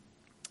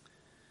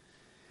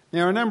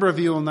Now, a number of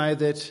you will know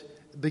that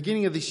at the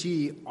beginning of this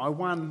year, I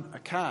won a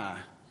car.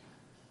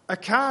 A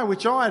car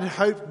which I had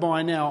hoped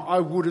by now I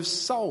would have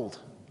sold.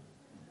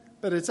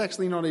 But it's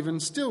actually not even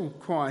still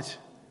quite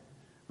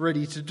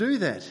ready to do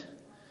that.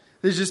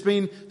 There's just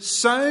been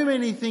so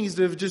many things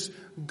that have just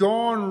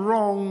gone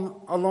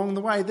wrong along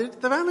the way.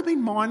 They've only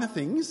been minor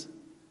things.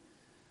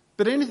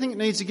 But anything that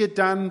needs to get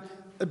done,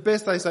 at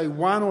best they say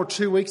 1 or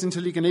 2 weeks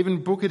until you can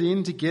even book it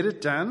in to get it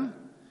done.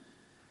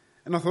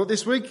 And I thought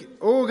this week,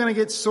 all going to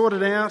get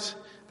sorted out.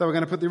 They were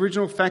going to put the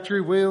original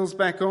factory wheels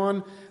back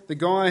on. The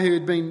guy who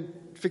had been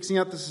fixing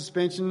up the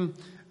suspension,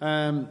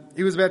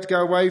 he was about to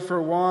go away for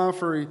a while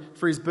for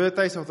his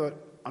birthday. So I thought,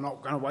 I'm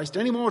not going to waste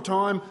any more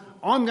time.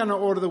 I'm going to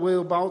order the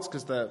wheel bolts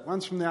because the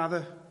ones from the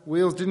other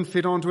wheels didn't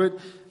fit onto it.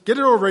 Get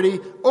it all ready.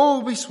 All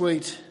will be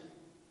sweet.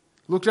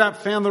 Looked up,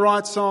 found the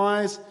right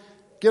size.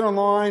 Get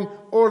online,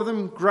 order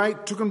them.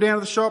 Great. Took them down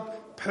to the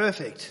shop.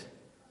 Perfect.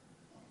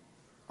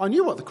 I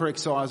knew what the correct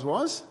size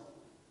was.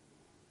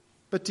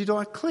 But did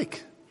I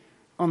click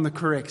on the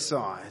correct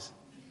size?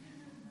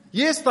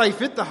 Yes, they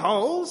fit the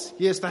holes.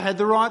 Yes, they had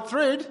the right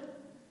thread.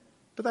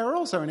 But they were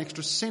also an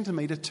extra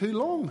centimetre too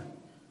long.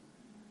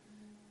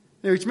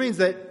 Now, which means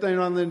that not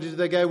only did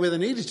they go where they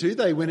needed to,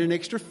 they went an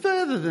extra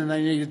further than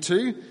they needed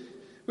to,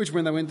 which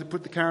when they went to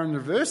put the car in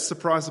reverse,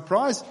 surprise,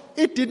 surprise,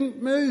 it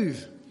didn't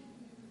move.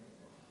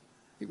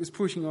 It was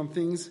pushing on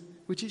things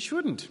which it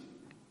shouldn't.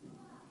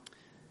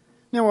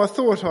 Now, I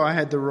thought I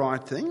had the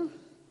right thing.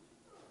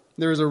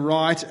 There is a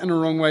right and a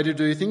wrong way to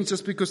do things.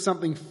 Just because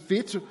something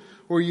fit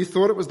or you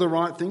thought it was the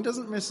right thing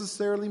doesn't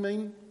necessarily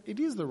mean it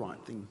is the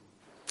right thing.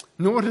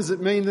 Nor does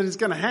it mean that it's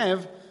going to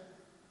have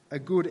a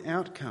good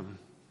outcome.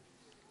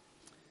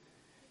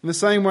 In the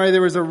same way,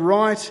 there is a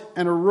right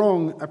and a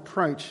wrong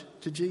approach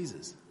to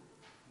Jesus.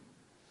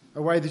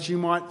 A way that you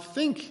might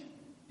think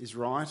is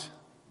right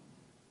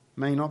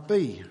may not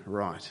be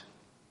right.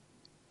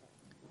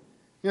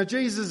 Now,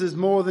 Jesus is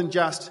more than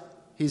just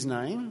his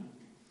name.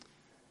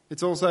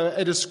 It's also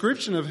a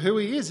description of who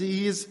he is.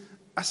 He is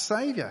a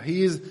saviour.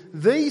 He is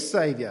the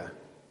saviour.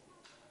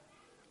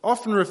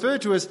 Often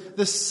referred to as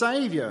the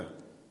saviour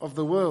of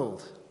the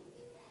world.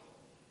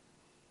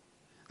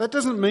 That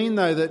doesn't mean,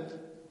 though, that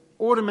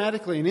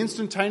automatically and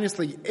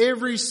instantaneously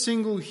every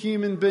single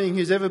human being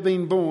who's ever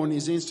been born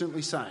is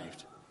instantly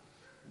saved.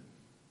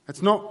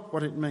 That's not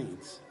what it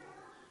means.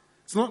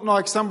 It's not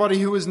like somebody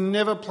who has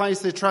never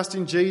placed their trust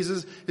in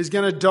Jesus is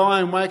going to die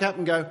and wake up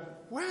and go,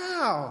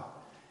 wow,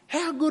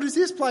 how good is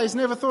this place?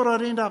 Never thought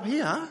I'd end up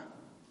here.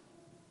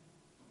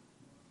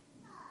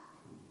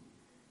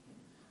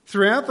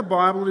 Throughout the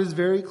Bible, it is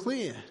very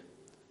clear.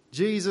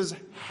 Jesus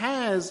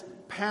has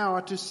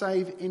power to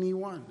save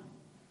anyone.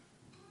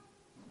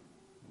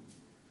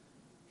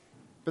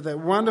 But that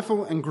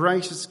wonderful and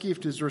gracious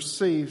gift is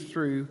received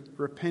through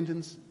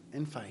repentance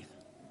and faith.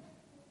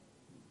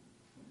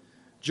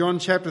 John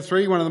chapter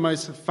 3, one of the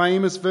most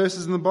famous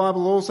verses in the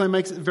Bible, also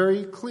makes it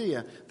very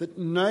clear that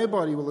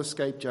nobody will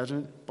escape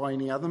judgment by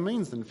any other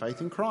means than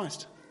faith in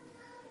Christ.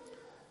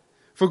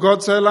 For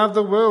God so loved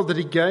the world that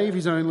he gave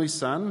his only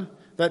Son,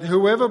 that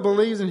whoever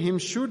believes in him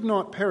should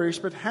not perish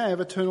but have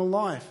eternal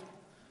life.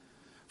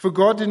 For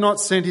God did not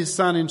send his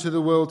Son into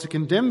the world to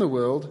condemn the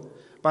world,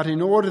 but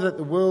in order that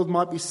the world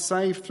might be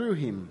saved through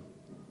him.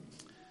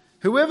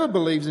 Whoever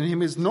believes in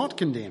him is not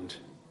condemned,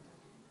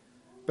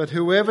 but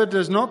whoever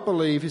does not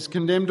believe is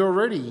condemned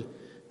already,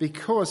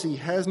 because he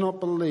has not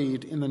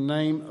believed in the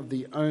name of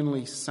the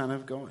only Son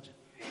of God.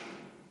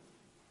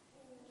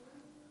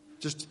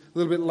 Just a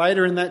little bit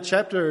later in that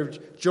chapter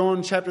of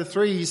John chapter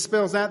 3, he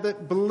spells out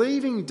that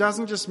believing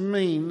doesn't just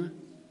mean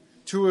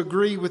to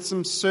agree with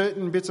some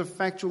certain bits of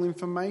factual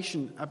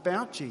information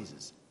about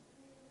Jesus.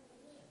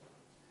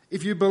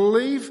 If you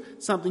believe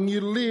something,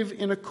 you live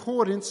in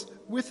accordance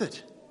with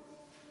it.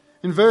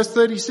 In verse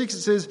 36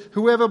 it says,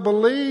 whoever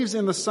believes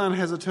in the Son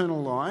has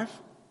eternal life,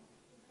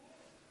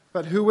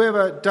 but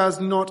whoever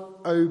does not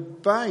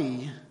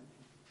obey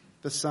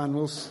the Son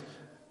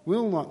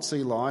will not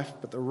see life,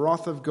 but the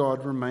wrath of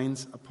God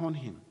remains upon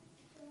him.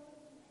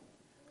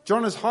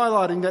 John is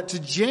highlighting that to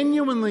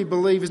genuinely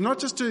believe is not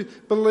just to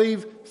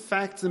believe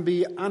facts and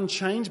be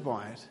unchanged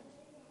by it,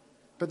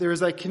 but there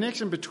is a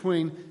connection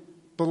between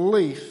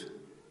belief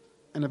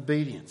and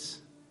obedience.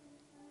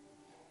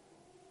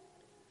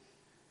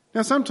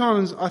 Now,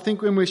 sometimes I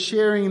think when we're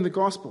sharing the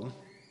gospel,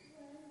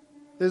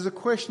 there's a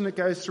question that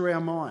goes through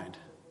our mind.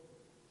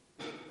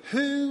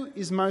 Who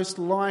is most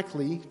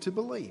likely to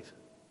believe?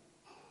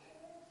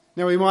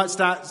 Now, we might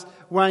start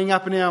weighing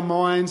up in our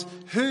minds,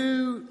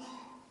 who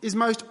is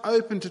most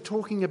open to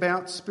talking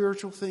about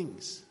spiritual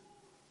things?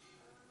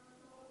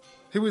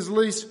 Who is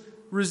least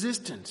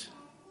resistant?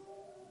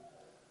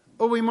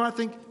 Or we might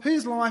think,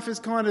 whose life is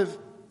kind of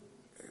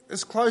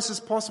as close as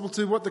possible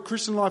to what the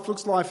Christian life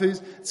looks like.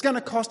 It's going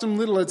to cost them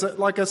little. It's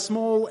like a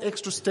small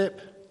extra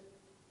step.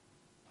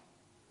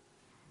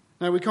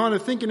 Now, we kind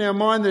of think in our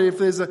mind that if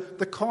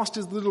the cost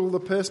is little,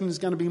 the person is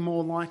going to be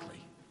more likely.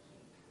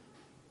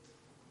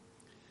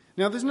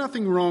 Now, there's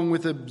nothing wrong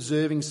with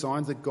observing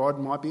signs that God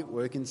might be at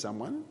work in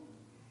someone.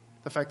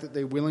 The fact that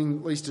they're willing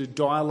at least to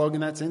dialogue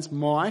in that sense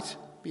might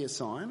be a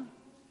sign.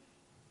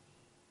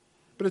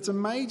 But it's a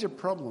major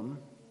problem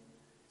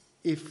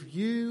if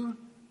you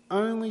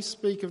only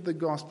speak of the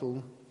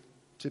gospel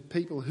to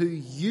people who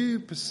you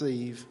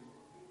perceive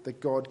that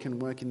God can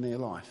work in their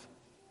life.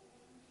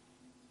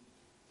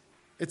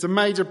 It's a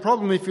major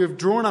problem if you've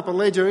drawn up a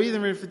ledger,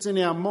 even if it's in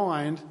our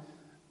mind,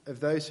 of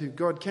those who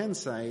God can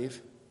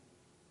save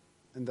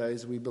and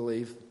those we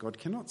believe God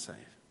cannot save.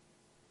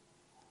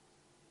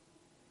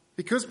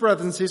 Because,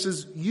 brothers and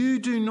sisters, you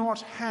do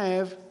not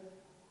have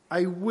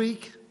a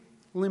weak,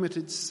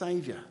 limited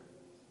Saviour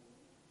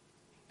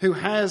who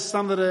has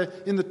some that are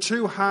in the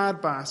too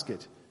hard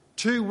basket,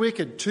 too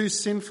wicked, too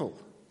sinful.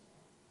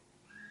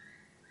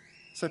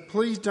 So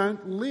please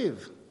don't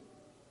live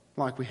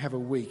like we have a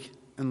weak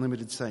and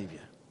limited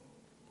Saviour.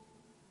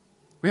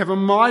 We have a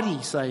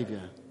mighty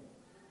Saviour.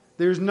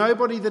 There is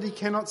nobody that he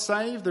cannot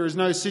save. There is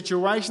no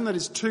situation that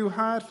is too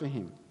hard for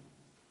him.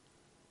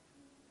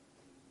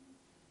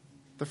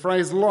 The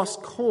phrase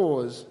lost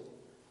cause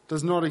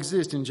does not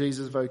exist in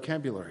Jesus'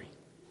 vocabulary.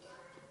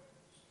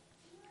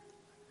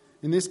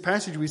 In this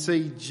passage we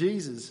see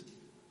Jesus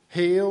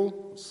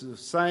heal,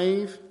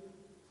 save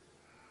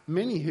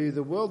many who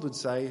the world would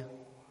say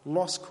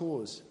lost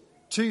cause,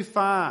 too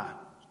far,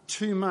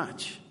 too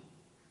much.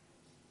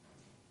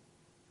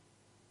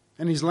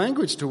 And his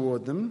language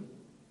toward them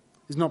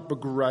is not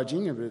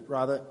begrudging, but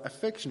rather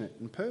affectionate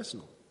and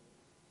personal.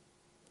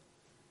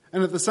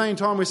 And at the same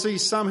time, we see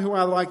some who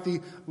are like the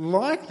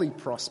likely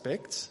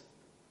prospects,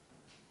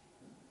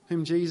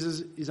 whom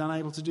Jesus is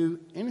unable to do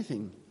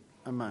anything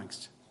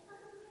amongst,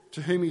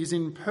 to whom he is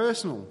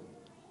impersonal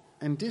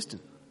and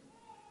distant.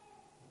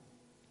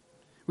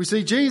 We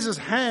see Jesus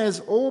has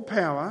all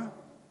power,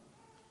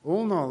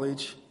 all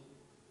knowledge,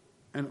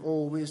 and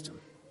all wisdom.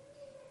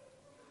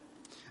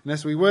 And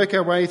as we work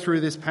our way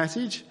through this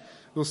passage,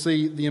 we'll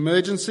see the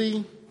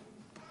emergency,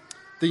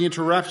 the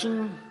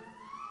interruption,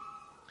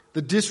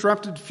 the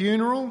disrupted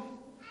funeral.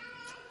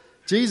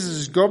 Jesus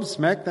is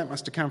gobsmacked. That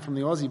must have come from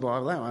the Aussie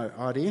Bible, that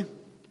idea.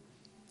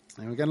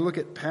 And we're going to look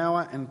at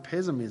power and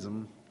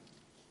pessimism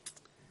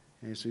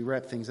as we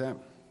wrap things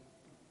up.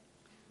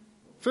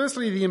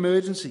 Firstly, the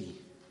emergency.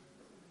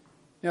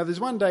 Now, there's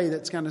one day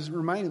that's going to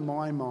remain in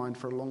my mind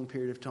for a long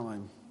period of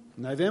time.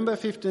 November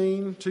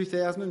 15,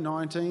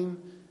 2019,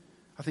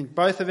 I think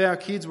both of our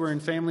kids were in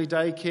family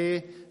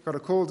daycare, got a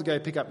call to go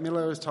pick up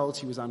Miller, was told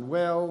she was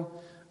unwell,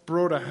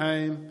 brought her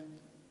home.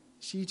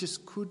 She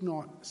just could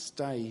not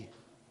stay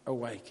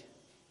awake.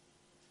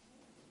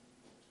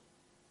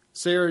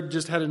 Sarah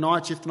just had a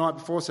night shift the night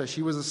before, so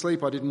she was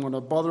asleep. I didn't want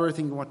to bother her,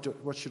 thinking,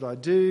 what should I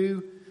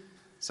do?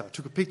 So I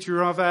took a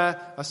picture of her.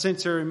 I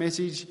sent her a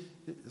message.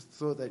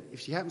 Thought that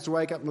if she happens to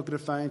wake up and look at her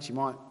phone, she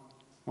might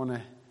want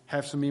to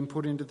have some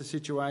input into the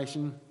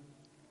situation.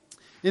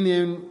 In the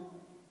end,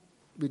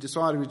 we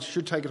decided we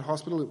should take her to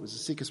hospital. It was the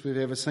sickest we've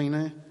ever seen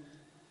her.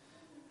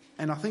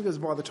 And I think it was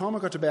by the time I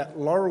got to about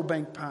Laurel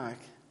Bank Park,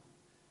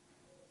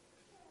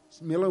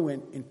 Miller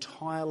went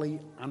entirely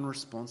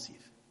unresponsive.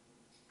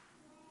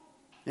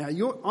 Now,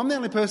 I'm the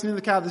only person in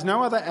the car. There's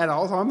no other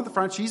adult. I'm at the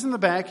front. She's in the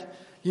back.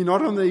 You're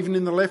not even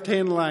in the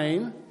left-hand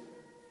lane.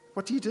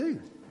 What do you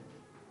do?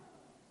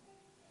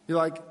 You're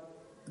like,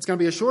 it's going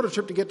to be a shorter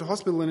trip to get to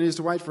hospital than it is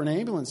to wait for an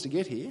ambulance to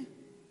get here.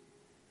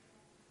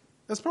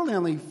 That's probably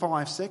only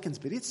 5 seconds,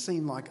 but it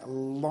seemed like a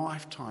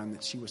lifetime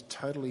that she was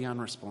totally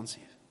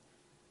unresponsive.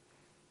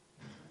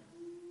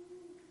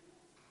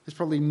 There's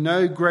probably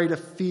no greater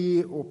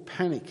fear or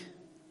panic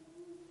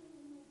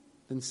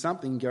than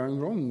something going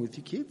wrong with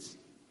your kids.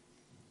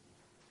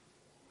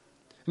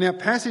 And our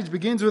passage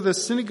begins with a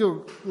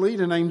synagogue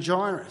leader named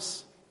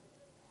Jairus.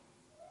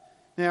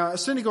 Now, a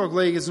synagogue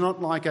leader is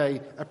not like a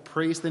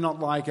priest, they're not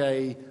like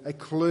a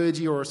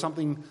clergy or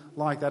something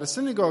like that. A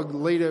synagogue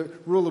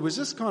ruler was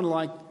just kind of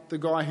like the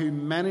guy who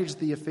managed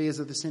the affairs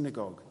of the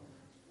synagogue.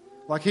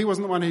 Like, he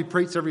wasn't the one who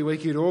preached every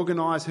week. He'd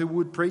organise who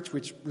would preach,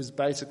 which was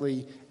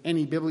basically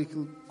any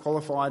biblically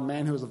qualified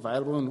man who was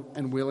available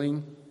and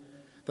willing.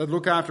 They'd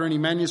look after any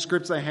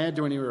manuscripts they had,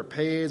 do any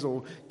repairs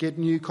or get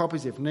new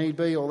copies if need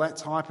be, all that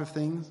type of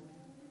things.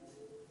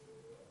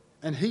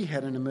 And he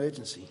had an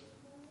emergency.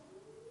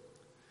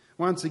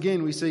 Once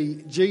again, we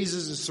see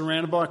Jesus is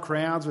surrounded by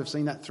crowds. We've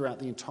seen that throughout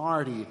the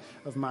entirety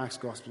of Mark's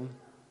Gospel.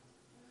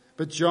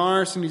 But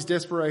Jairus, in his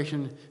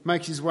desperation,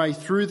 makes his way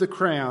through the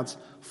crowds,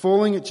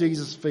 falling at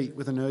Jesus' feet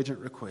with an urgent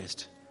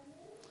request,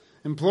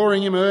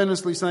 imploring him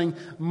earnestly, saying,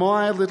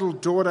 "My little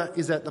daughter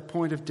is at the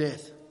point of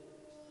death.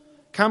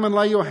 Come and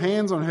lay your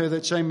hands on her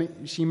that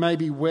she may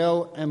be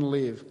well and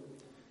live."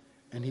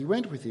 And he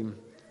went with him,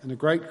 and a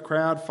great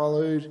crowd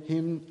followed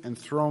him and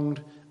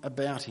thronged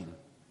about him.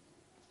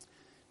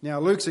 Now,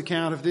 Luke's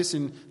account of this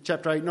in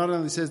chapter 8 not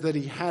only says that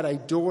he had a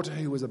daughter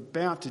who was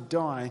about to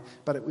die,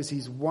 but it was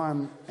his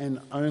one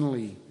and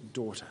only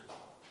daughter.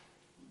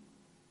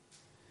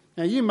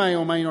 Now, you may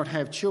or may not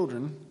have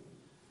children,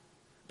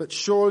 but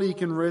surely you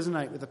can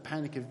resonate with the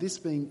panic of this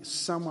being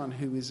someone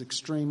who is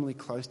extremely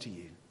close to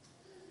you,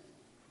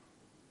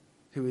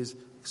 who is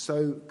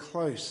so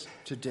close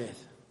to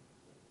death.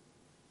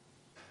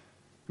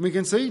 We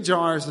can see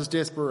Jairus'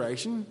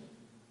 desperation,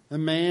 a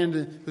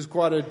man who's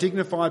quite a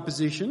dignified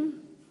position,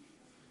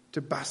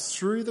 to bust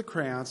through the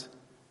crowds,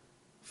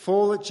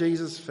 fall at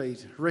Jesus'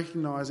 feet,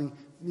 recognising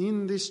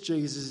in this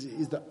Jesus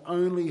is the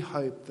only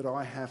hope that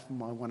I have for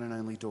my one and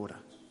only daughter.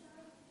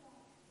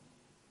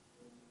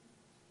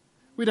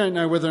 We don't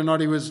know whether or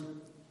not he was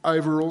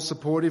overall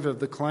supportive of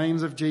the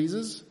claims of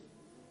Jesus.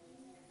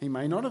 He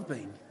may not have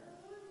been.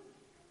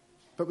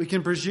 But we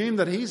can presume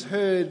that he's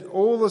heard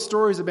all the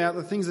stories about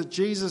the things that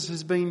Jesus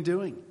has been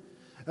doing,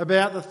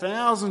 about the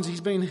thousands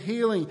he's been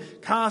healing,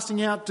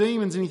 casting out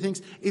demons, and he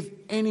thinks, if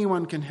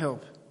anyone can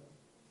help,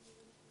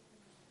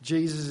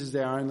 Jesus is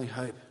our only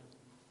hope.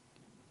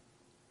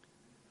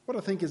 What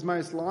I think is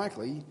most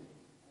likely,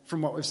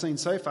 from what we've seen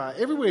so far,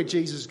 everywhere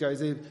Jesus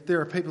goes,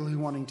 there are people who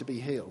want him to be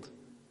healed.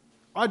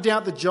 I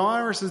doubt that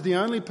Jairus is the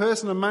only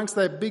person amongst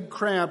that big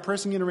crowd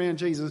pressing in around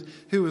Jesus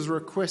who was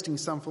requesting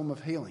some form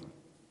of healing.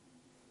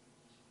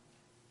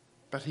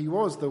 But he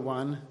was the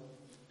one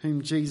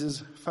whom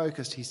Jesus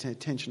focused his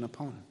attention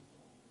upon.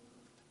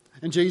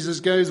 And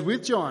Jesus goes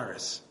with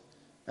Jairus,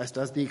 as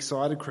does the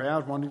excited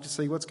crowd wanting to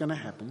see what's going to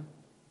happen.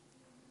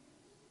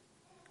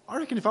 I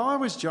reckon if I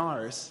was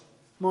Jairus,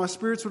 my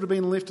spirits would have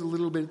been lifted a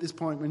little bit at this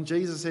point when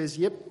Jesus says,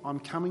 yep, I'm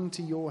coming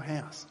to your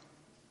house.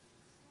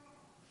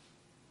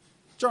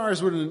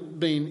 Jairus wouldn't have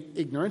been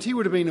ignorant. He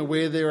would have been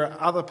aware there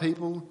are other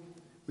people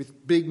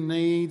with big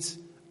needs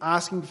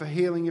asking for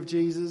healing of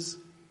Jesus.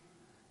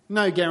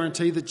 No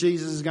guarantee that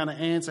Jesus is going to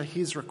answer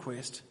his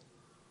request.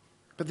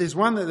 But there's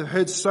one that they've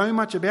heard so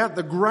much about,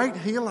 the great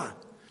healer,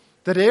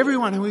 that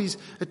everyone who he's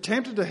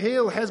attempted to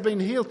heal has been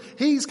healed.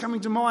 He's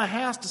coming to my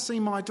house to see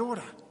my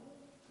daughter.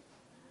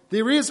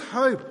 There is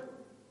hope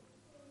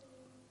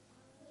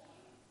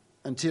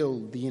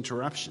until the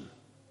interruption.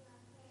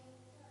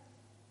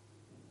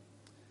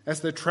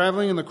 As they're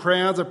travelling and the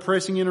crowds are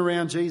pressing in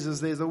around Jesus,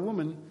 there's a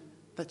woman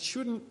that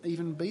shouldn't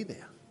even be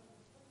there.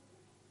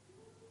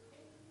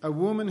 A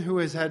woman who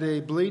has had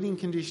a bleeding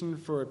condition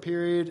for a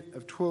period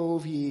of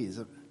 12 years,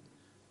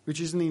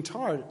 which is the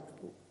entire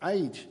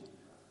age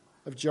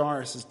of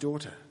Jairus'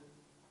 daughter.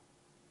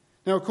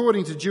 Now,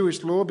 according to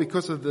Jewish law,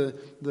 because of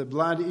the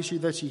blood issue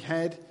that she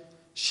had,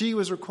 she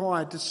was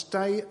required to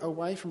stay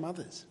away from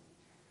others.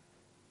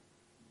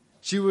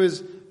 She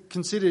was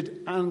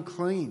considered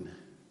unclean.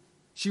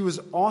 She was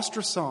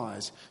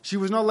ostracised. She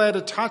was not allowed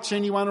to touch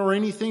anyone or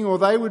anything, or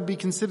they would be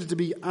considered to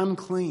be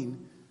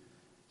unclean.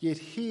 Yet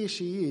here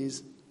she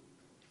is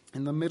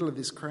in the middle of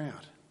this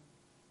crowd.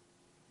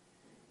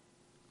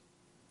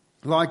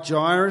 Like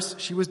Jairus,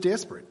 she was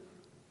desperate.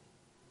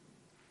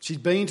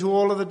 She'd been to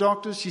all of the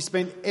doctors. She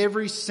spent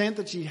every cent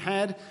that she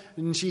had,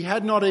 and she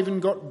had not even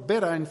got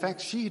better. In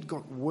fact, she had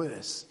got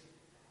worse.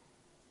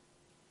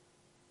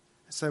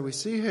 So we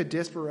see her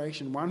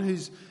desperation. One who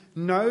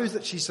knows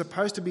that she's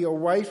supposed to be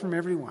away from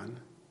everyone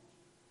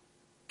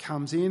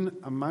comes in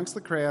amongst the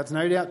crowds,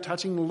 no doubt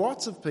touching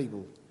lots of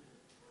people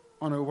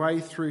on her way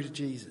through to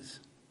Jesus,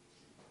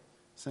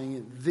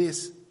 saying,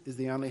 this is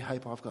the only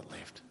hope I've got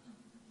left.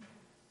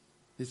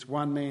 This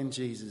one man,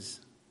 Jesus.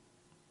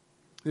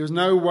 There was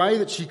no way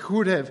that she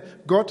could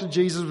have got to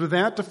Jesus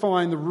without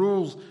defying the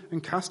rules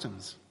and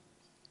customs.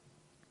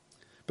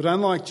 But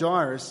unlike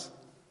Jairus,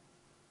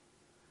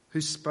 who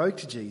spoke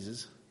to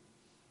Jesus,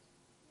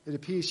 it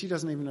appears she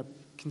doesn't even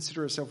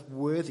consider herself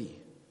worthy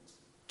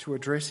to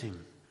address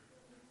him.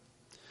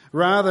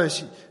 Rather,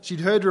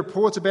 she'd heard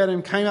reports about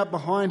him, came up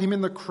behind him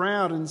in the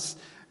crowd,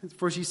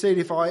 for she said,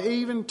 if I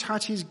even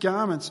touch his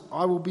garments,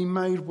 I will be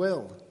made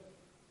well.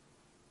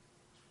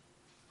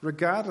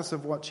 Regardless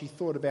of what she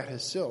thought about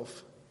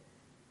herself,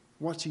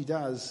 what she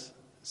does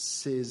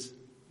says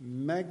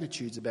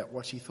magnitudes about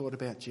what she thought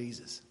about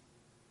Jesus.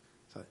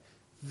 So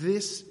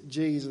this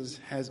Jesus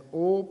has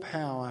all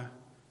power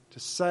to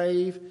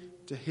save,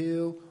 to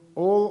heal,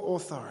 all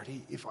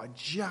authority. If I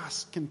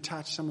just can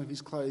touch some of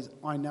his clothes,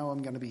 I know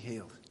I'm going to be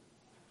healed.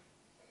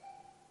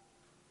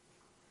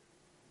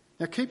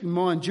 Now keep in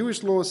mind,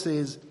 Jewish law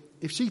says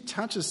if she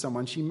touches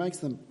someone, she makes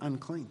them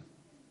unclean.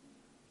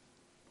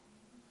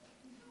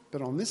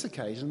 But on this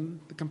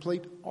occasion, the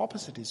complete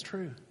opposite is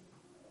true.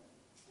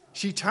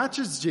 She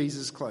touches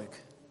Jesus' cloak.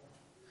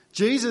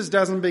 Jesus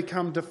doesn't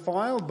become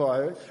defiled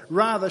by it.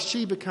 Rather,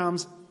 she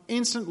becomes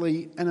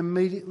instantly and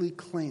immediately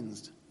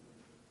cleansed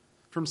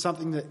from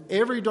something that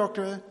every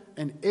doctor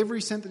and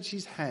every cent that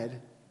she's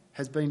had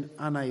has been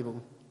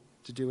unable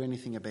to do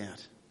anything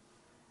about.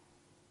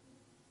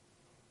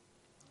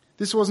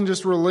 This wasn't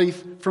just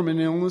relief from an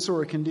illness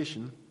or a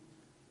condition.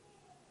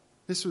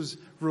 This was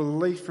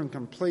relief from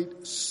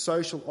complete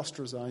social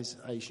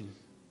ostracisation.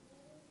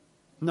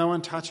 No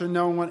one touched her.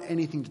 No one wanted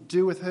anything to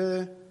do with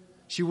her.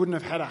 She wouldn't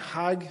have had a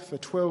hug for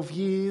 12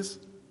 years.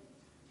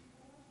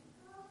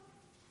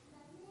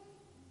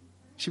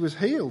 She was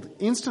healed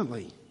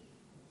instantly,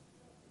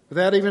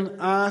 without even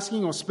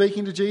asking or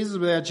speaking to Jesus,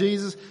 without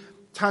Jesus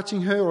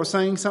touching her or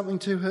saying something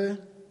to her.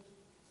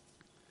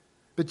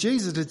 But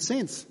Jesus did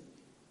sense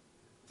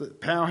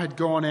that power had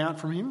gone out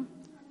from him,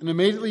 and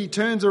immediately he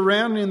turns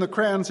around in the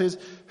crowd and says,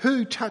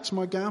 "Who touched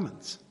my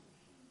garments?"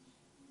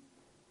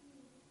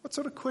 What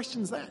sort of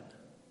question's that?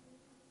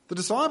 The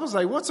disciples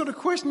say, what sort of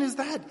question is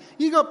that?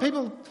 You got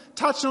people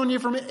touching on you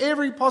from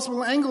every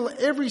possible angle,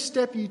 every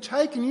step you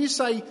take, and you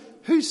say,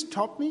 who's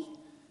topped me?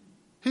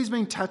 Who's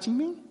been touching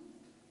me?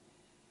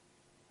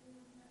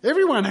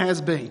 Everyone has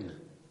been.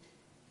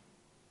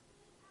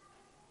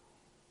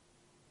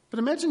 But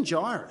imagine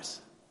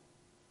Jairus.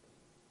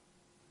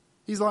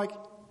 He's like,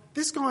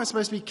 this guy is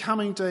supposed to be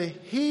coming to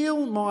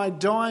heal my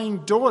dying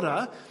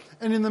daughter,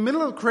 and in the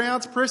middle of the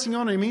crowds pressing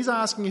on him, he's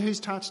asking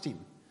who's touched him.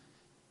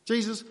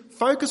 Jesus,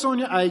 focus on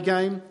your A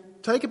game,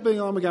 take a big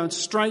arm, we're going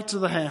straight to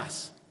the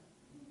house.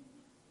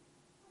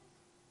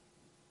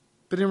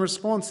 But in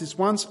response, this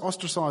once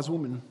ostracised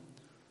woman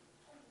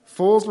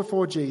falls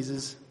before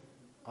Jesus,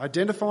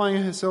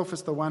 identifying herself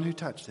as the one who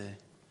touched her.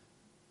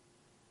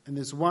 And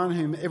there's one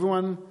whom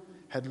everyone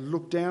had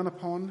looked down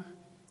upon,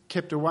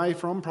 kept away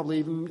from, probably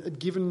even had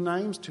given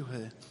names to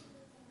her.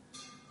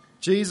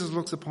 Jesus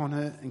looks upon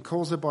her and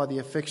calls her by the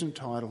affectionate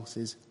title,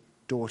 says,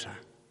 daughter.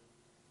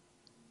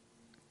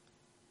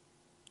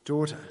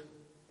 Daughter,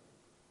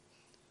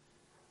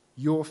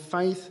 your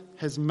faith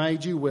has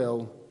made you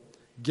well.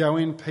 Go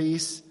in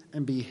peace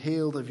and be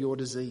healed of your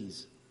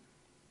disease.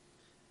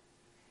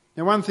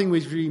 Now, one thing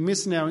we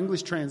miss in our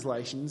English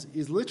translations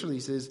is literally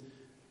says,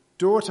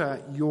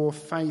 daughter, your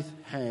faith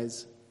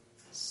has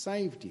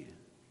saved you.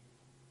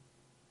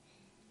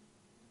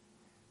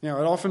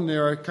 Now, often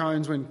there are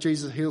times when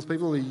Jesus heals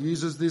people, he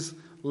uses this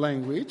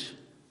language.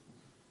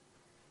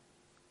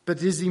 But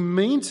does he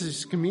mean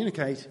to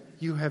communicate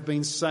you have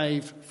been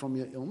saved from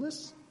your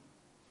illness,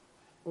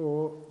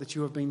 or that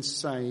you have been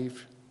saved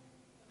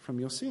from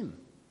your sin?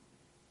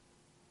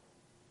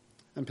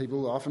 And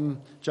people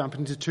often jump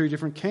into two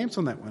different camps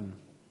on that one.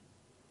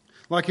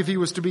 Like if he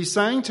was to be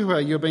saying to her,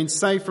 you've been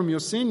saved from your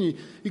sin,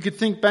 you could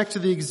think back to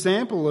the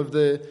example of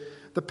the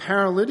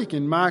paralytic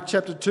in Mark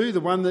chapter 2, the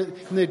one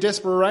that in their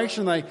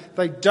desperation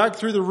they dug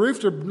through the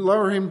roof to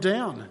lower him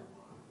down.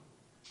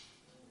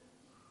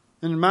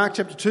 And in Mark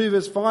chapter 2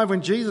 verse 5,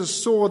 when Jesus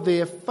saw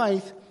their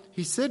faith,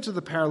 he said to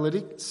the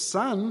paralytic,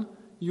 son,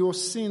 your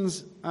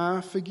sins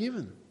are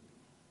forgiven.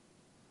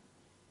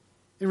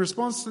 In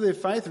response to their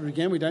faith, and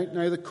again we don't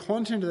know the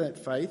content of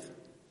that faith,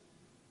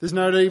 there's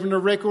not even a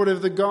record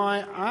of the guy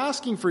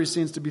asking for his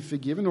sins to be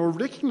forgiven or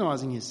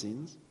recognising his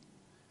sins.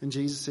 And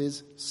Jesus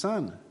says,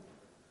 son,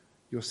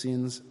 your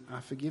sins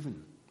are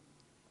forgiven.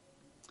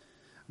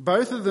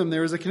 Both of them,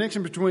 there is a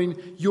connection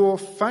between your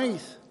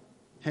faith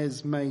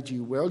has made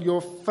you well, your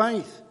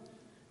faith,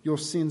 your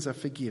sins are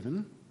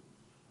forgiven.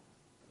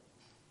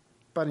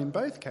 But in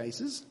both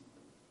cases,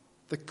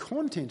 the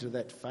content of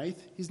that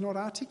faith is not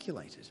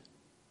articulated.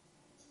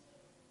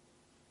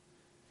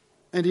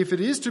 And if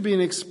it is to be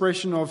an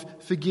expression of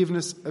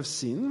forgiveness of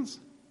sins,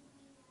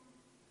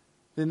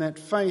 then that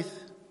faith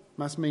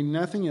must mean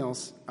nothing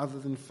else other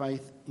than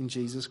faith in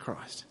Jesus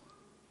Christ.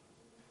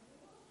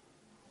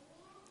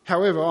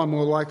 However, I'm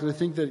more likely to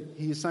think that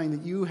he is saying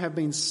that you have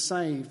been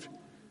saved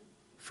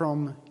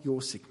from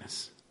your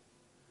sickness.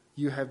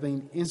 You have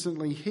been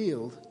instantly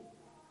healed.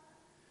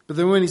 But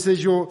then when he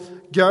says you'll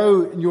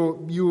go and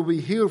you will be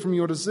healed from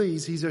your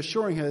disease, he's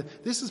assuring her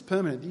this is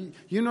permanent.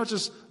 You're not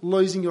just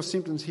losing your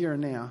symptoms here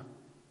and now.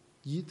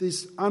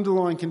 This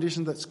underlying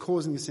condition that's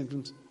causing the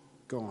symptoms,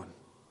 gone.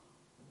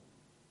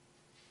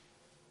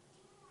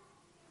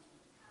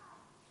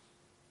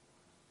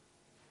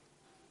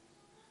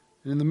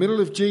 And in the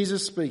middle of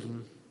Jesus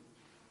speaking,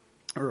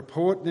 a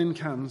report then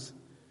comes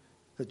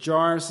that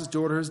Jairus'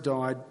 daughter has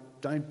died.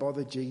 Don't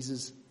bother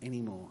Jesus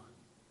anymore.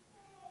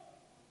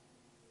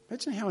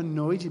 Imagine how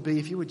annoyed you'd be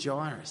if you were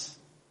Jairus.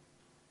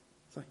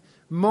 It's like,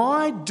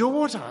 my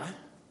daughter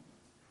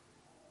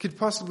could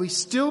possibly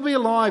still be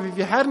alive if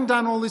you hadn't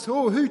done all this,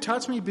 oh, who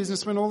touched me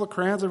business when all the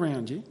crowds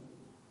around you.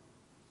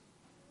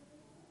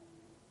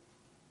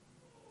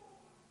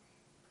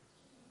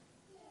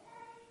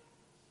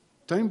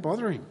 Don't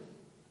bother him.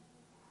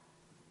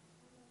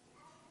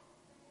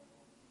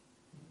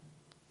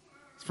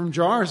 From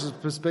Jairus'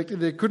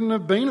 perspective, there couldn't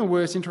have been a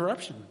worse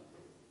interruption.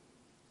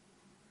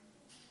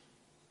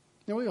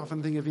 Now, we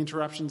often think of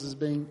interruptions as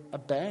being a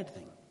bad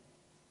thing.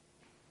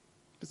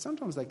 But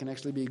sometimes they can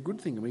actually be a good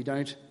thing, and we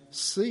don't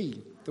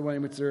see the way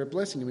in which they're a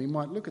blessing, and we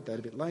might look at that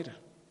a bit later.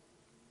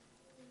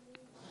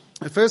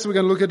 At first, we're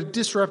going to look at a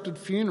disrupted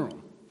funeral.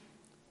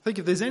 I think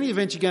if there's any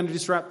event you're going to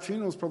disrupt,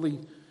 funeral's probably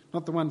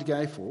not the one to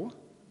go for.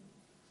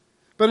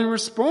 But in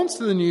response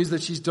to the news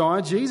that she's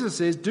died, Jesus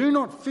says, do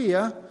not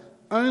fear,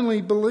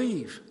 only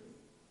believe.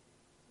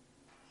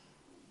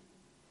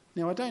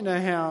 Now, I don't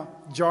know how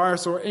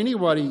Jairus or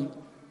anybody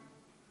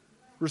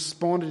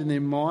responded in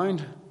their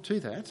mind to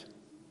that.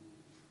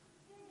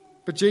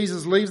 But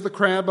Jesus leaves the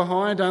crowd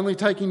behind, only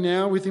taking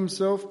now with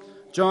himself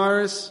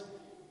Jairus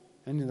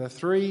and the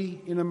three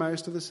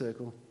innermost of the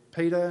circle,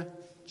 Peter,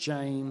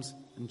 James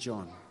and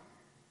John.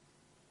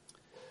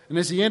 And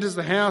as he enters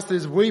the house,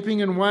 there's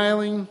weeping and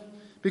wailing,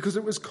 because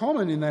it was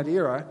common in that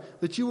era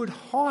that you would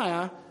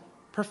hire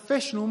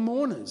professional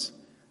mourners.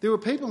 There were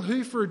people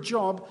who, for a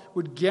job,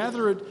 would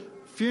gather at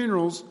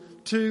funerals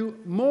to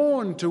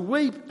mourn, to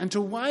weep and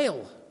to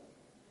wail.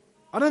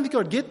 I don't think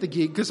I'd get the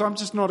gig because I'm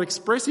just not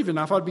expressive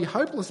enough. I'd be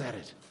hopeless at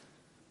it.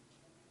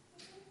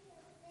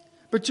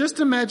 But just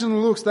imagine the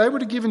looks they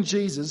would have given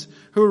Jesus,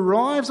 who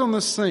arrives on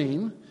the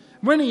scene.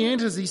 When he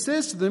enters, he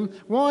says to them,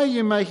 "Why are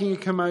you making a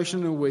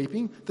commotion and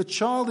weeping? The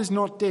child is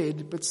not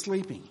dead, but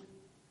sleeping."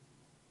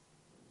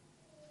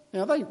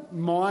 Now, they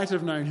might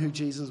have known who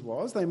Jesus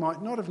was. They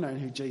might not have known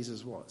who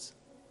Jesus was.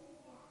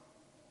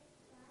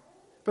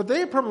 But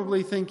they're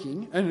probably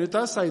thinking, and it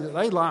does say that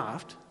they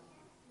laughed,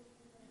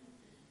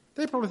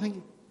 they're probably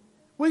thinking,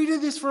 we do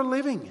this for a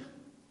living.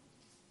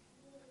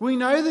 We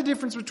know the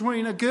difference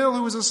between a girl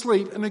who is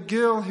asleep and a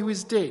girl who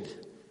is dead.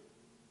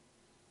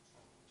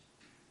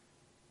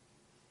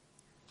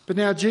 But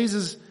now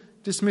Jesus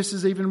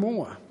dismisses even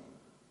more.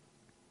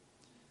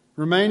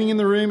 Remaining in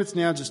the room, it's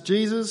now just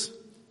Jesus,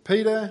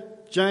 Peter,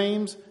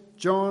 James,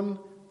 John,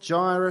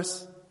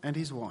 Jairus, and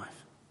his wife.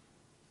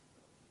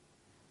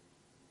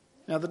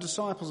 Now, the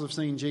disciples have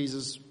seen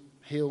Jesus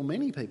heal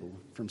many people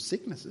from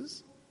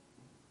sicknesses.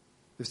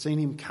 They've seen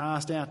him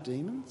cast out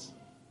demons.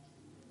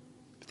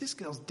 But this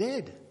girl's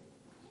dead.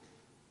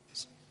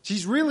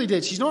 She's really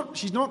dead. She's not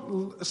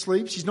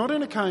asleep. She's not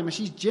in a coma.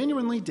 She's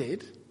genuinely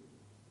dead.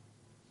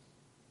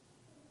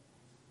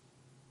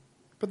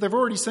 But they've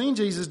already seen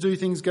Jesus do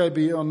things go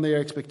beyond their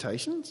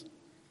expectations.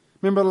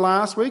 Remember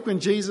last week when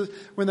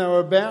they were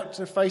about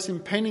to face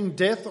impending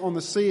death on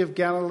the Sea of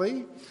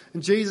Galilee,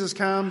 and Jesus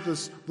calmed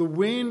the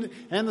wind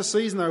and the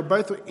seas, and they were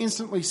both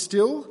instantly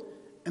still.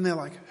 And they're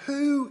like,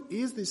 who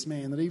is this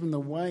man that even the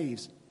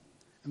waves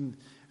and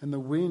the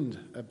wind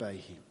obey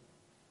him?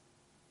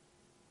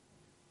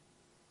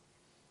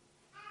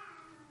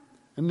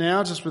 And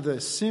now, just with the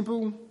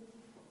simple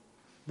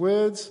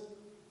words,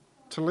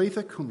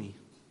 Talitha Kumi,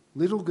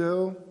 little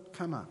girl,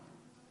 come up.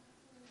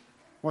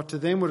 What to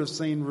them would have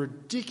seemed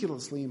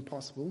ridiculously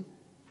impossible,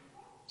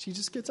 she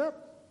just gets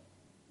up,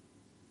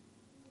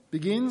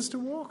 begins to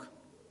walk.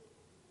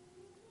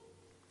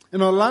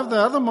 And I love the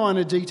other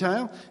minor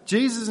detail.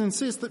 Jesus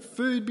insists that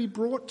food be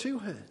brought to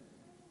her.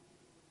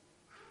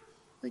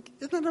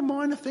 Isn't that a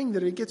minor thing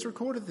that it gets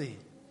recorded there?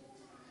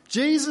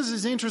 Jesus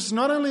is interested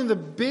not only in the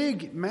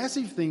big,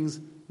 massive things,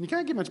 and you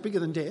can't get much bigger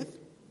than death,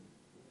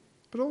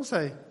 but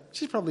also,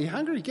 she's probably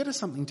hungry, get her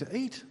something to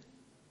eat.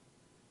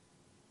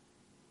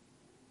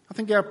 I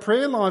think our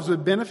prayer lives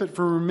would benefit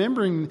from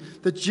remembering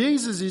that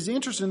Jesus is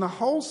interested in the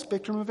whole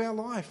spectrum of our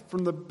life,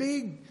 from the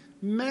big,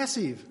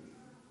 massive,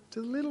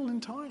 to the little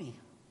and tiny.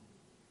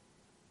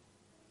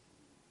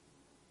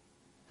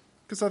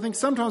 Because I think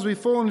sometimes we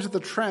fall into the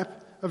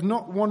trap of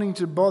not wanting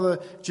to bother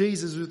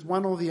Jesus with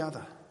one or the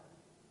other.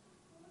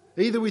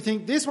 Either we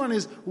think this one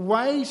is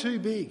way too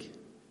big.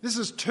 This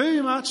is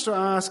too much to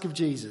ask of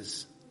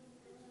Jesus.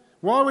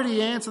 Why would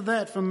he answer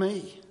that for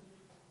me?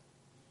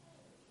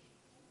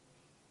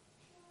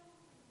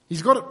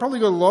 He's probably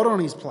got a lot on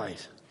his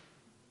plate.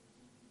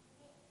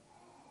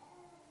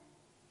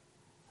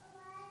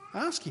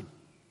 Ask him.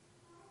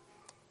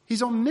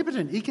 He's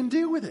omnipotent. He can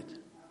deal with it.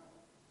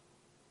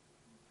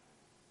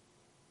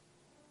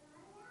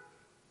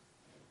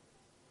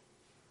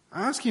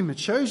 Ask him. It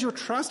shows your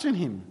trust in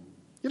him.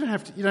 You don't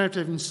have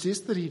to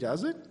insist that he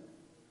does it,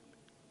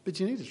 but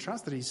you need to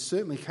trust that he's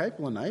certainly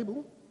capable and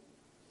able.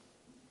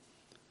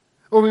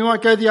 Or we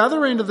might go the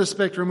other end of the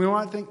spectrum. We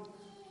might think,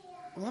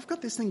 well, I've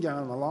got this thing going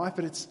on in my life,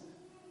 but it's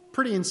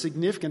pretty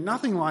insignificant.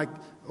 Nothing like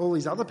all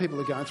these other people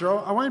are going through.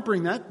 I won't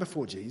bring that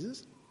before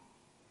Jesus.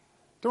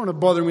 Don't want to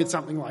bother him with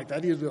something like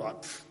that. He'll be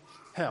like,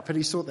 how could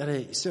you sort that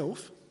out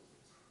yourself?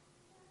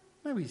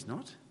 No, he's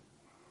not.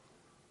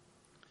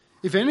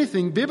 If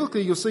anything,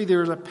 biblically, you'll see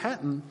there is a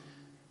pattern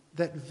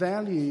that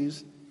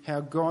values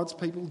how God's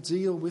people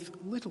deal with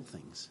little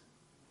things.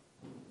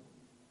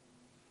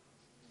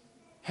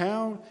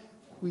 How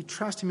we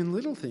trust him in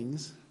little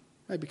things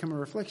may become a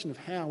reflection of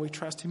how we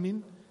trust him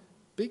in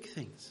big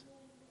things.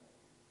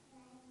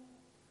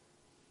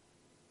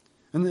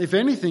 And if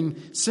anything,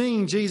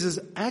 seeing Jesus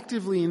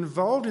actively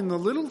involved in the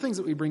little things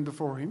that we bring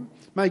before him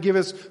may give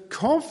us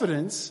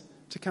confidence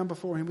to come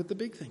before him with the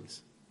big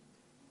things.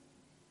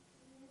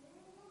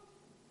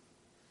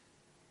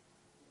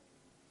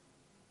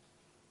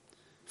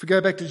 If we go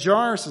back to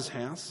Jairus'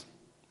 house,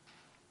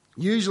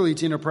 usually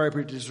it's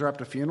inappropriate to disrupt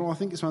a funeral. I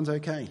think this one's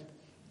okay.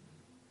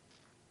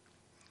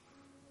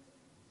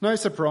 No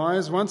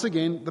surprise, once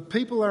again, the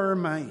people are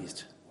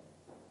amazed.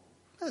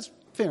 That's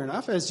fair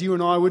enough, as you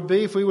and I would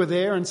be if we were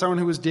there and someone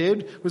who was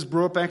dead was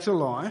brought back to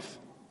life.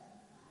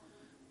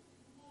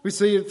 We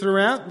see it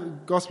throughout the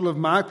Gospel of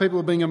Mark, people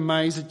are being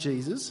amazed at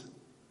Jesus.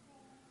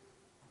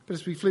 But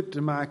as we flip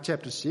to Mark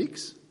chapter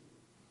 6,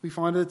 we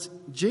find it's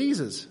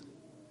Jesus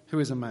who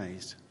is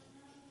amazed.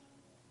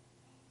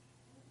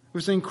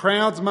 We've seen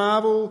crowds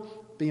marvel,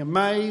 be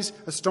amazed,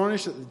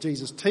 astonished at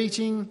Jesus'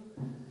 teaching,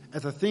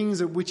 at the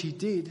things at which he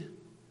did.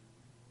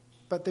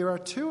 But there are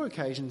two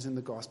occasions in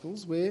the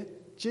Gospels where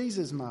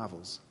Jesus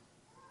marvels.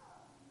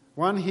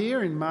 One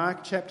here in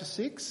Mark chapter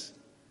 6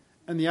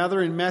 and the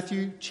other in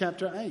Matthew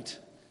chapter 8.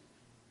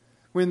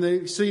 When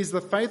he sees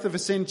the faith of a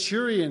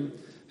centurion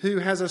who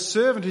has a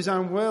servant who's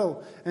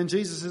unwell, and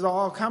Jesus says,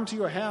 I'll come to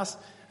your house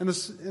And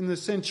the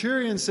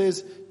centurion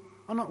says,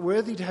 I'm not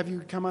worthy to have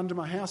you come under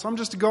my house. I'm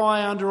just a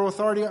guy under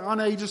authority. I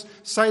know you just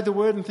say the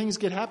word and things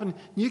get happen.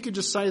 You could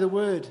just say the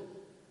word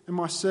and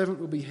my servant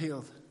will be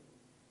healed.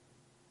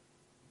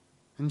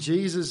 And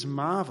Jesus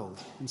marveled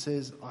and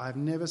says, I have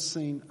never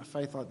seen a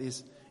faith like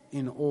this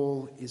in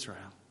all Israel.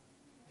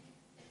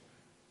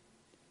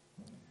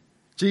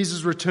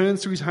 Jesus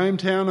returns to his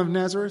hometown of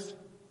Nazareth,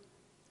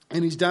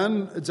 and he's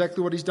done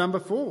exactly what he's done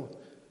before.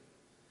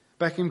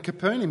 Back in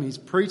Capernaum, he's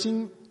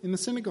preaching in the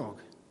synagogue.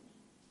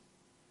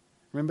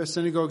 Remember,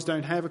 synagogues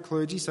don't have a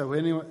clergy, so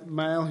any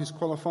male who's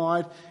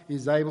qualified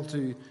is able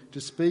to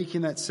speak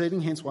in that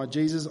setting, hence why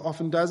Jesus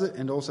often does it,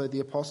 and also the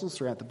apostles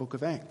throughout the book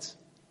of Acts.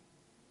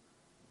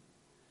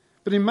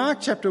 But in Mark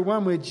chapter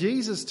 1, where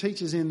Jesus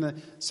teaches in the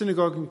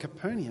synagogue in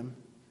Capernaum,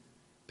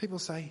 people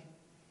say,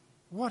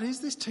 what is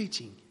this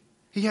teaching?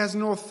 He has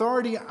an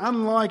authority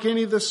unlike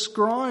any of the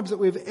scribes that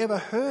we've ever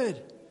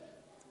heard.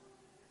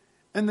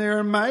 And they're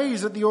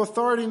amazed at the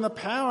authority and the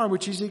power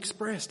which he's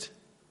expressed.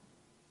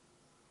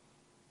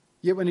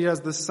 Yet when he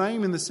does the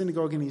same in the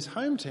synagogue in his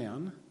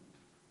hometown,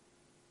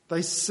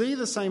 they see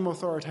the same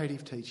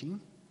authoritative teaching,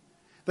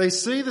 they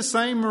see the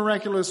same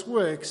miraculous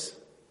works,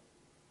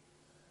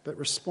 but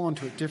respond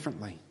to it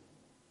differently.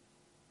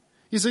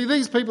 You see,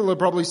 these people have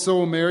probably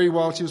saw Mary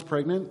while she was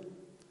pregnant.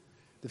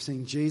 They've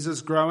seen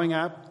Jesus growing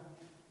up.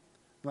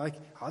 Like,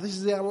 oh, this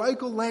is our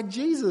local lad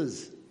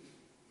Jesus.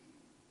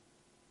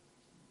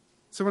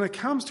 So when it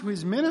comes to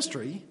his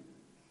ministry,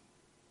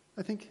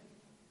 I think,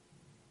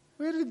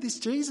 where did this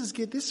Jesus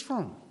get this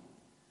from?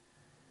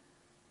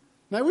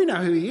 Now, we know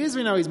who he is.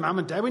 We know his mum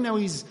and dad. We know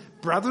his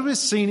brother. We've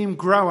seen him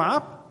grow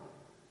up.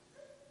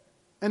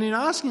 And in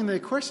asking their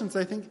questions,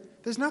 they think,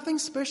 there's nothing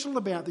special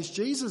about this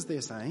Jesus,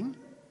 they're saying.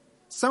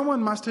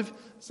 Someone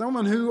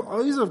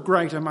who is of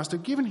greater must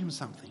have given him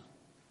something.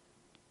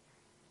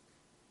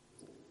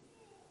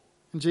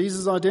 And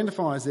Jesus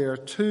identifies there are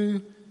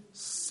two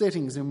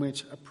settings in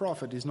which a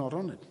prophet is not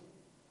honoured.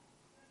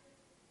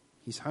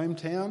 His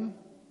hometown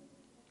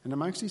and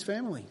amongst his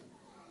family.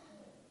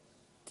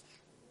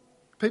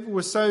 People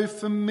were so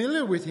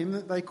familiar with him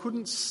that they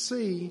couldn't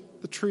see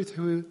the truth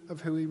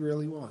of who he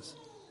really was.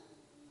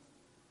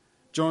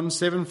 John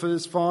 7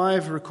 verse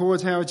 5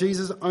 records how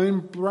Jesus' own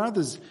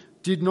brothers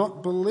did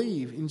not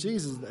believe in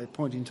Jesus at that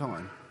point in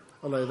time,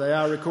 although they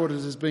are recorded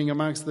as being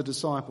amongst the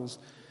disciples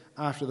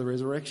after the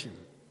resurrection.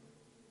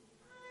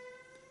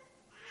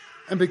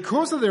 And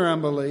because of their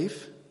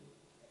unbelief,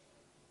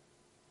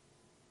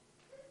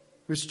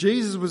 which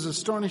Jesus was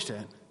astonished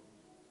at,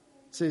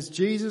 says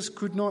Jesus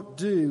could not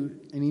do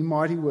any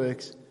mighty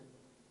works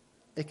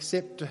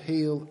except to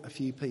heal a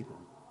few people.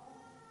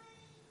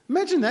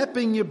 Imagine that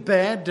being your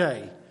bad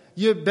day.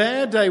 Your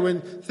bad day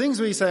when things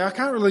where you say, I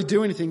can't really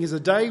do anything, is a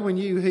day when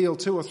you heal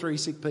 2 or 3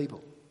 sick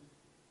people.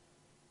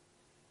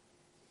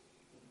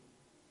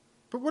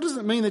 But what does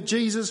it mean that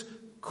Jesus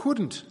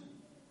couldn't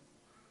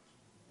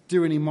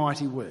do any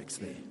mighty works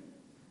there?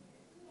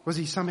 Was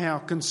he somehow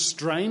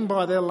constrained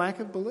by their lack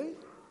of belief?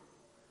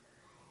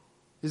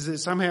 Is it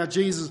somehow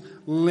Jesus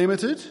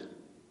limited?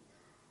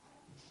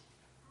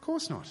 Of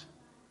course not.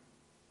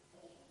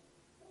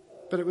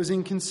 But it was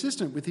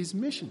inconsistent with his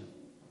mission.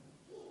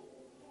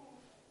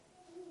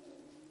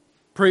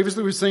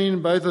 Previously we've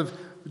seen both of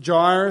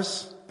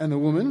Jairus and the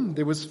woman,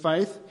 there was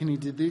faith and he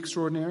did the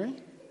extraordinary.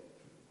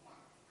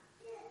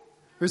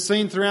 We've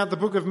seen throughout the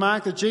book of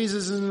Mark that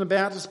Jesus isn't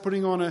about just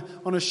putting on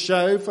a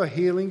show for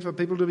healing, for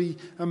people to be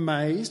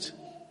amazed.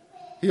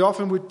 He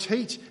often would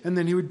teach and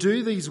then he would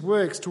do these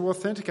works to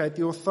authenticate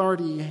the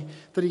authority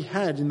that he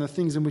had in the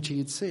things in which he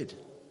had said.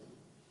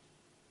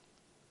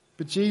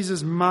 But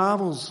Jesus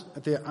marvels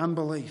at their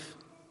unbelief,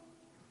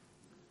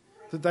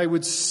 that they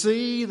would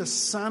see the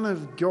Son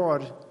of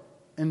God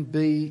and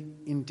be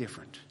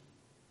indifferent.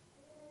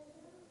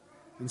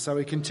 And so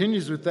he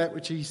continues with that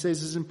which he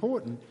says is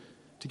important,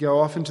 to go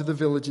off into the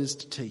villages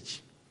to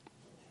teach.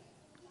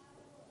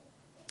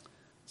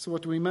 So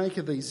what do we make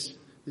of this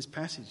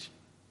passage?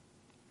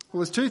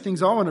 Well, there's 2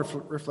 things I want to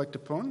reflect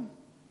upon.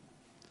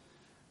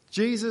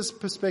 Jesus'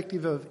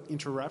 perspective of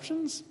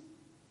interruptions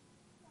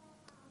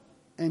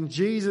and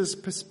Jesus'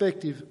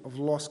 perspective of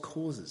lost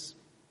causes.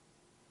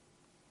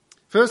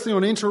 Firstly,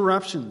 on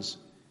interruptions.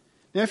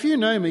 Now, if you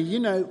know me, you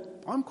know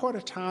I'm quite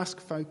a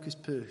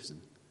task-focused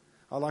person.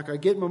 I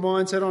get my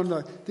mindset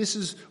on this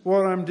is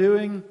what I'm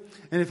doing,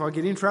 and if I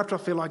get interrupted,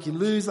 I feel like you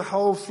lose the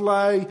whole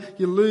flow,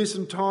 you lose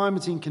some time,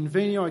 it's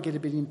inconvenient, I get a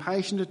bit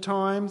impatient at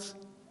times.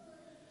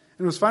 And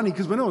it was funny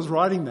because when I was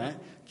writing that,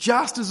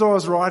 just as I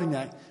was writing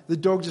that, the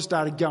dog just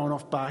started going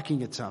off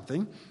barking at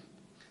something,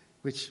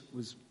 which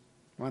was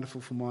wonderful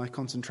for my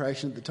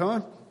concentration at the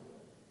time.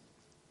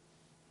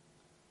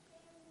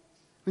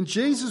 When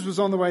Jesus was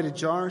on the way to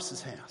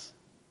Jairus' house,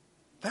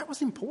 that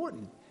was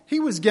important. He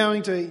was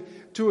going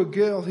to a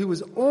girl who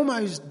was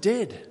almost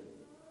dead.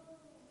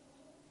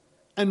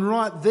 And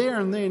right there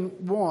and then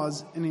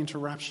was an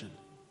interruption.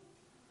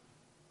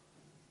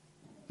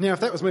 Now,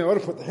 if that was me, I would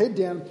have put the head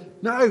down.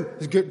 No,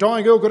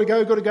 dying girl, got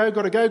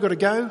to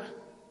go.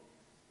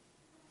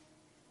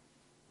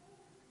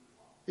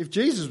 If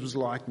Jesus was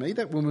like me,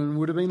 that woman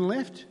would have been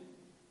left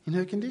in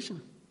her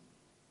condition.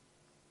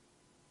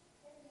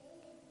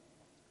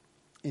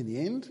 In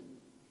the end,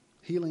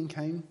 healing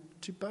came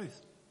to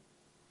both.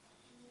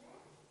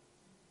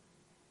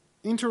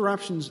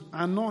 Interruptions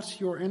are not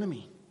your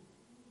enemy.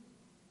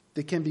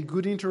 There can be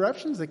good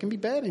interruptions, there can be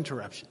bad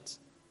interruptions.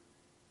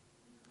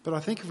 But I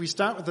think if we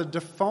start with the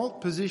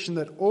default position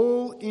that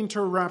all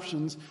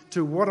interruptions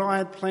to what I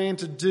had planned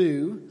to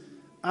do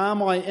are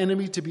my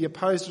enemy to be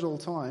opposed at all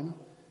time,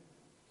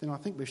 then I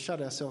think we've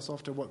shut ourselves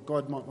off to what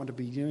God might want to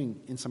be doing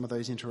in some of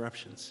those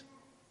interruptions.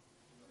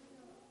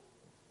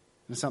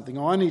 And it's something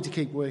I need to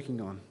keep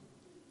working on.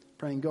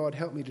 Praying, God,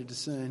 help me to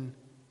discern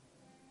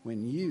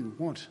when you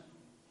want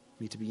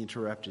me to be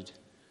interrupted,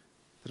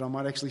 that I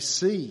might actually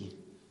see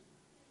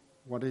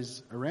what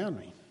is around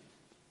me.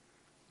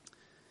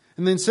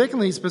 And then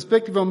secondly, his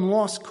perspective on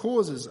lost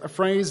causes, a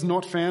phrase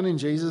not found in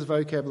Jesus'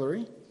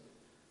 vocabulary.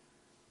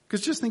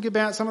 Because just think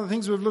about some of the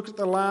things we've looked at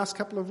the last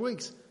couple of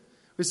weeks.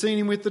 We've seen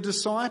him with the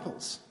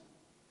disciples,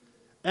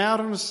 out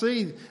on the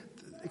sea,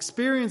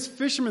 experienced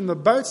fishermen, the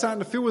boat's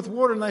starting to fill with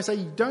water, and they say,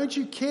 don't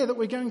you care that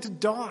we're going to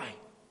die?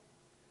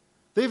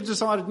 They've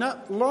decided, no,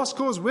 lost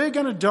cause, we're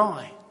going to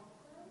die.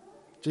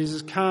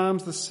 Jesus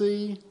calms the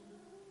sea,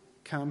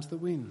 calms the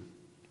wind.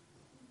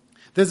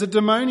 There's a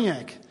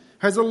demoniac,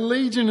 has a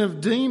legion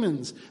of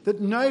demons that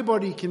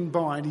nobody can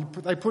bind.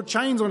 They put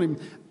chains on him.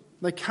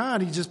 They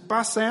can't. He just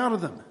busts out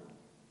of them.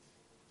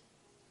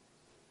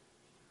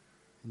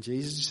 And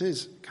Jesus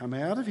says, come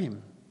out of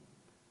him.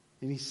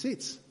 And he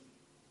sits,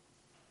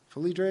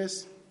 fully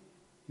dressed,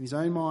 in his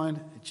own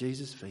mind, at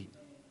Jesus' feet.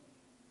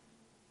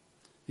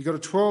 You've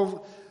got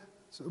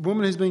a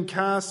woman who's been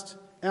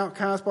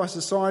outcast by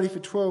society for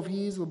 12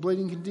 years with a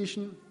bleeding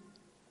condition,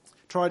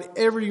 tried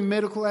every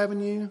medical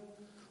avenue,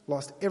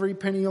 lost every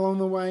penny along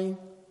the way,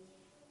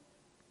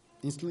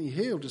 instantly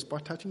healed just by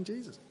touching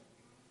Jesus.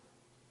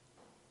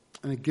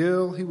 And a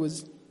girl who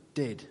was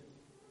dead.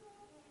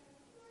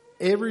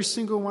 Every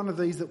single one of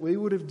these that we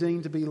would have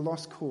deemed to be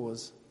lost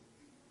cause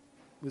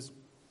was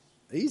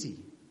easy.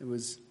 It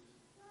was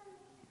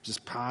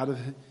just part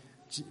of it.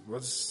 It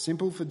was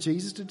simple for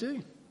Jesus to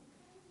do.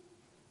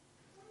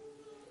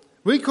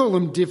 We call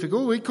them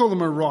difficult. We call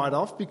them a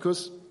write-off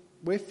because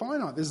we're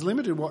finite. There's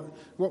limited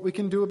what we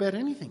can do about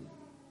anything.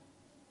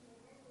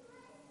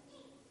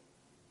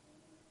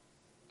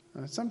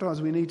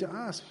 Sometimes we need to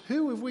ask,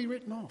 who have we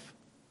written off?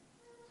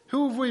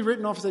 Who have we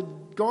written off and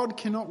said, God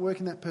cannot work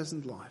in that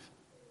person's life?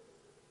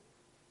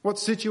 What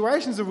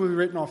situations have we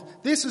written off?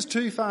 This is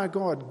too far,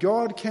 God.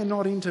 God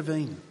cannot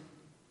intervene.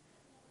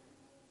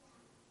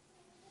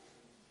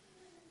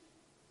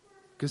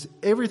 Because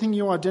everything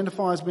you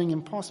identify as being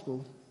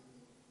impossible,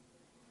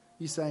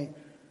 you say,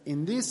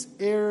 in this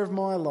area of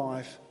my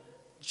life,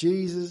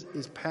 Jesus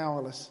is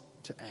powerless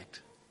to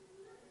act.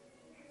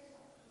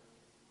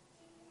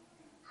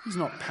 He's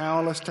not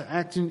powerless to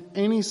act in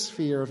any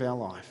sphere of our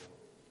life.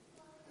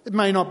 It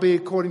may not be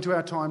according to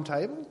our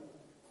timetable,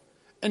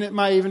 and it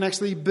may even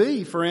actually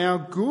be for our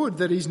good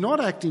that he's not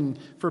acting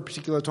for a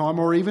particular time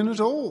or even at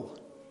all.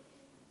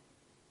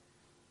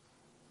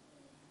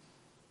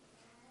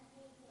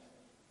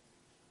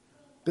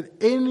 But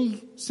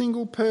any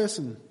single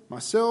person,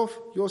 myself,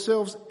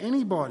 yourselves,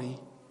 anybody,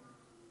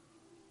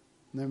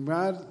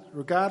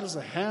 regardless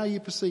of how you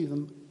perceive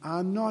them,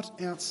 are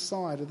not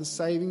outside of the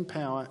saving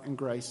power and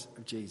grace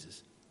of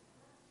Jesus.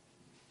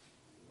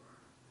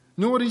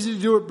 Nor does he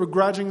do it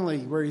begrudgingly,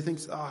 where he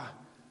thinks,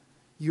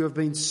 you have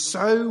been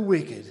so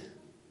wicked.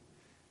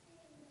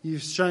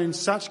 You've shown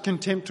such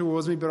contempt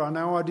towards me, but I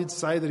know I did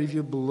say that if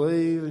you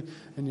believe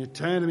and you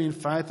turn to me in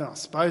faith, then I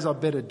suppose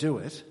I'd better do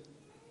it.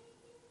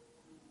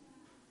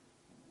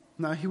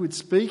 No, he would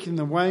speak in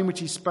the way in which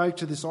he spoke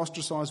to this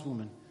ostracised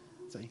woman.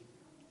 Say,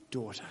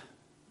 daughter,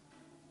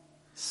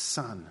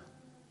 son,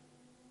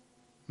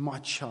 my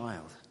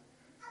child.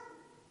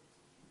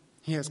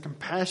 He has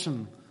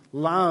compassion,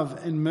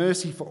 love and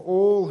mercy for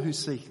all who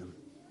seek them,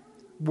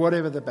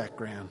 whatever the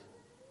background.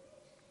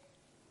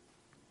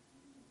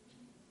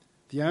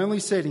 The only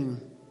setting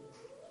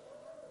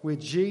where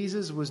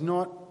Jesus was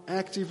not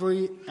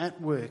actively at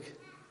work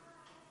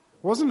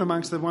wasn't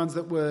amongst the ones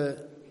that were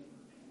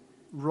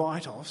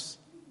write-offs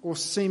or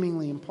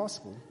seemingly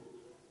impossible.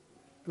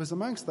 It was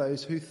amongst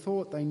those who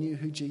thought they knew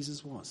who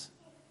Jesus was,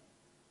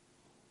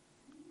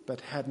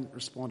 but hadn't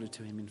responded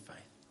to him in faith.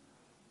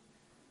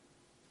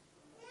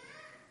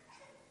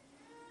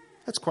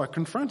 That's quite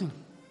confronting.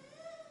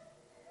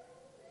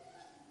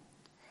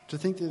 To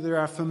think that they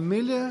are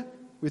familiar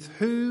with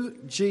who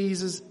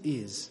Jesus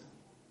is,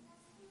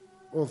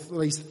 or at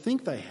least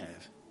think they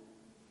have,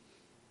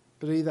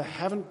 but either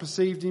haven't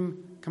perceived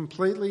him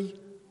completely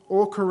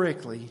or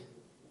correctly,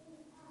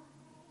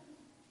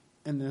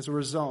 and as a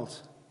result,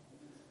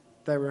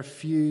 they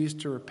refuse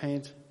to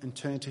repent and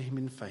turn to him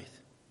in faith.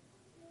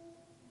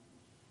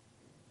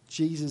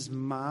 Jesus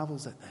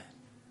marvels at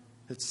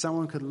that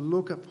someone could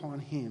look upon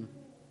him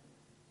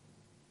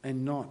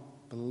and not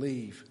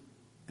believe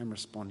and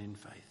respond in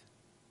faith.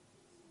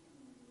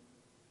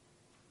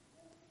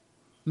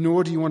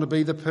 Nor do you want to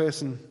be the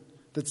person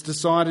that's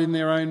decided in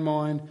their own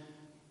mind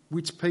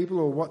which people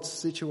or what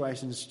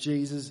situations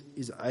Jesus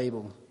is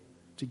able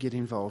to get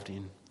involved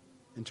in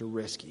and to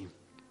rescue.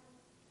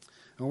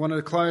 I wanted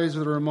to close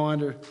with a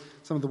reminder of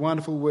some of the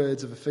wonderful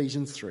words of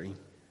Ephesians 3.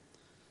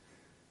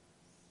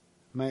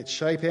 May it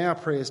shape our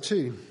prayers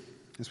too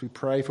as we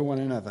pray for one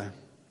another.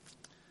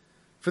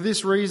 For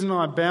this reason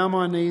I bow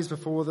my knees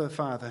before the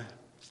Father,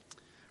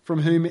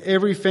 from whom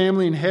every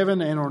family in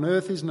heaven and on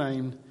earth is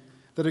named,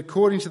 that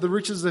according to the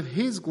riches of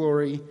his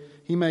glory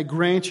he may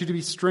grant you to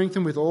be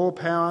strengthened with all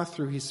power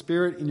through his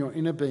Spirit in your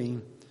inner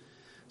being,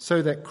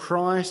 so that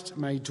Christ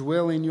may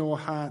dwell in your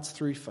hearts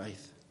through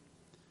faith.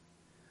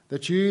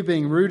 That you,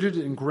 being rooted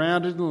and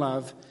grounded in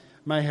love,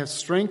 may have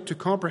strength to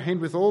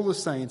comprehend with all the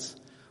saints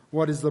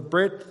what is the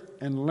breadth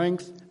and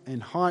length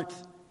and height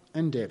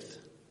and depth,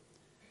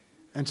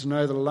 and to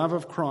know the love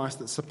of Christ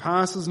that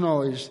surpasses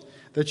knowledge,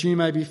 that you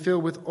may be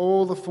filled with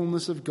all the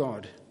fullness of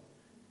God.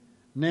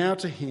 Now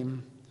to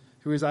him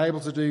who is able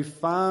to do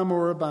far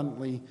more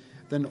abundantly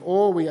than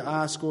all we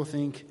ask or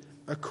think,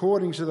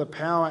 according to the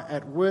power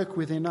at work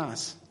within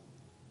us.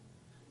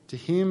 To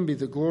him be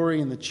the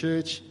glory in the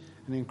church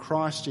and in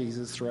Christ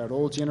Jesus throughout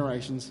all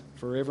generations,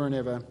 forever and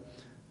ever.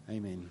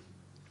 Amen.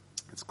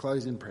 Let's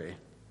close in prayer.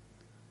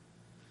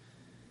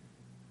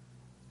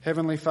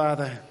 Heavenly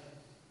Father,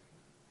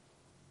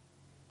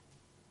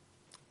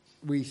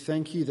 we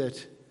thank you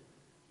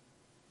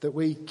that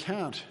we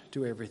can't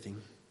do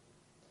everything.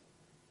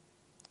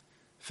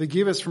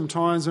 Forgive us from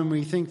times when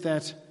we think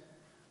that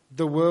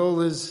the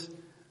world is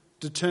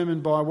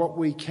determined by what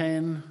we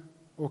can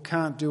or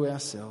can't do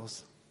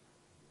ourselves.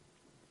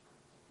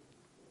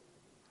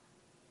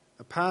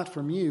 Apart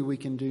from you, we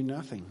can do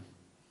nothing.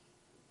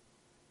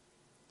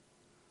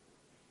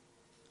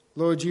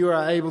 Lord, you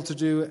are able to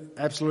do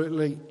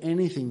absolutely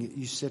anything that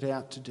you set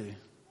out to do.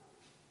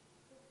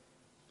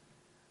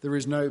 There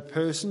is no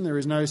person, there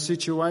is no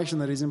situation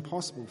that is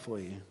impossible for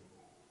you.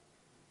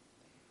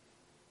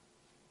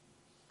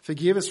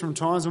 Forgive us from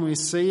times when we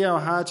see our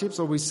hardships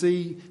or we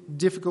see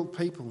difficult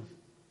people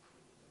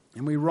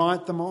and we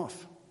write them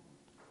off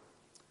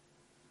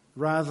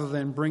rather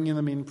than bringing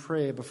them in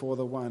prayer before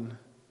the one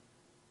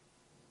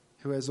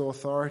who has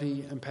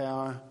authority and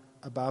power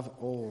above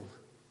all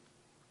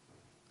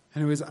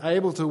and who is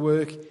able to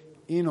work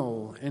in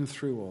all and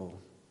through all.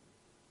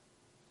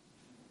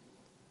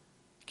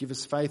 Give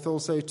us faith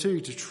also too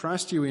to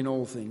trust you in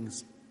all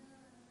things,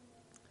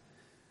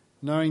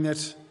 knowing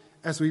that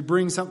as we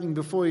bring something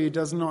before you, it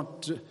does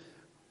not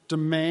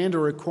demand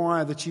or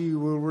require that you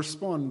will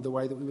respond the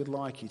way that we would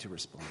like you to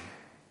respond.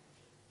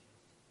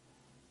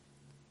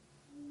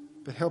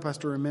 But help us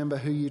to remember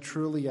who you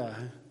truly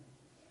are,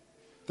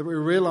 that we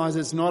realise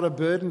it's not a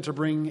burden to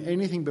bring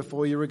anything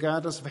before you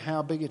regardless of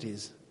how big it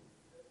is,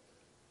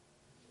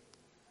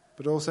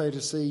 but also to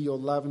see your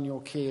love and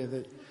your care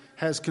that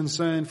has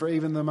concern for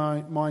even the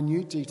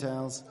minute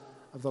details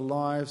of the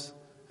lives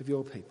of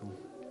your people.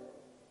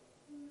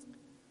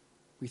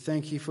 We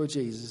thank you for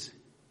Jesus,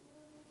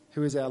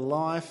 who is our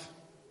life,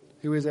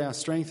 who is our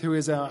strength, who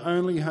is our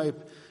only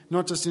hope,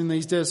 not just in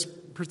these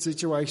desperate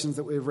situations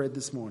that we've read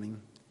this morning,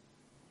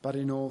 but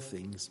in all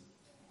things.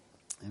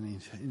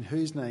 And in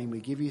whose name we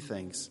give you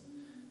thanks.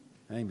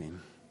 Amen.